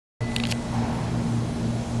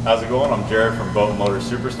How's it going? I'm Jared from Boat Motor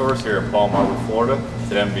Superstores here in Palm Harbor, Florida.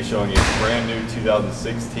 Today I'm going to be showing you a brand new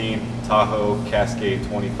 2016 Tahoe Cascade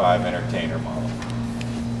 25 Entertainer model.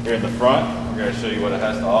 Here in the front, we're going to show you what it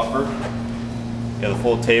has to offer. You have the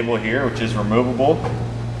full table here, which is removable.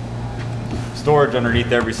 Storage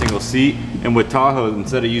underneath every single seat. And with Tahoe,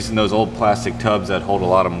 instead of using those old plastic tubs that hold a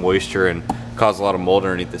lot of moisture and cause a lot of mold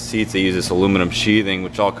underneath the seats, they use this aluminum sheathing,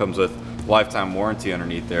 which all comes with lifetime warranty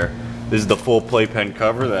underneath there. This is the full playpen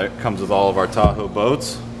cover that comes with all of our Tahoe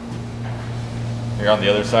boats. Here on the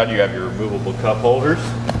other side, you have your removable cup holders.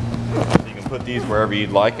 You can put these wherever you'd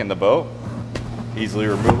like in the boat. Easily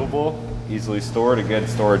removable, easily stored. Again,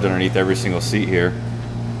 storage underneath every single seat here.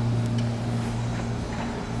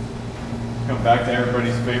 Come back to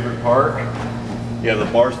everybody's favorite part. You have the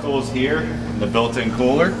bar stools here and the built-in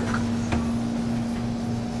cooler.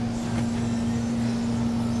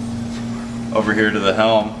 Over here to the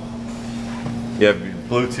helm, you have your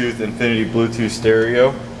Bluetooth, Infinity Bluetooth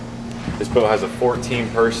stereo. This boat has a 14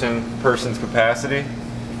 person's capacity.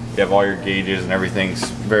 You have all your gauges and everything's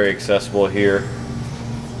very accessible here.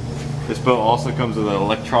 This boat also comes with an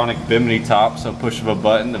electronic bimini top, so push of a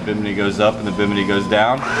button, the bimini goes up and the bimini goes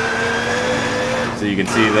down. So you can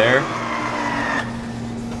see there.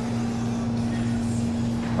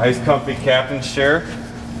 Nice comfy captain's chair.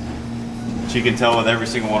 Which you can tell with every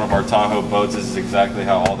single one of our Tahoe boats, this is exactly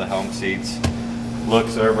how all the helm seats look,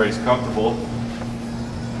 so everybody's comfortable.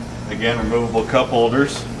 Again, removable cup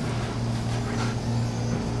holders.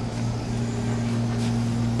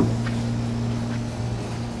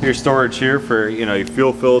 Your storage here for, you know, your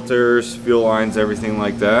fuel filters, fuel lines, everything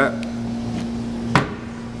like that.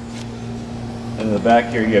 And in the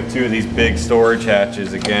back here, you have two of these big storage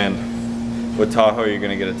hatches. Again, with Tahoe, you're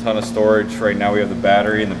going to get a ton of storage. Right now, we have the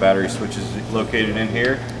battery, and the battery switch is located in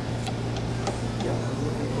here.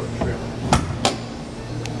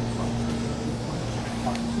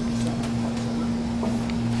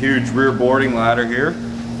 Huge rear boarding ladder here.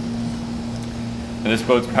 And this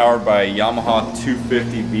boat's powered by a Yamaha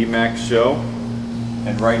 250 VMAX show.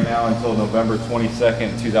 And right now, until November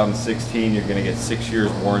 22nd, 2016, you're going to get 6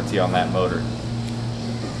 years warranty on that motor.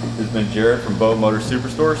 This has been Jared from Boat Motor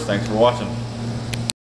Superstores. Thanks for watching.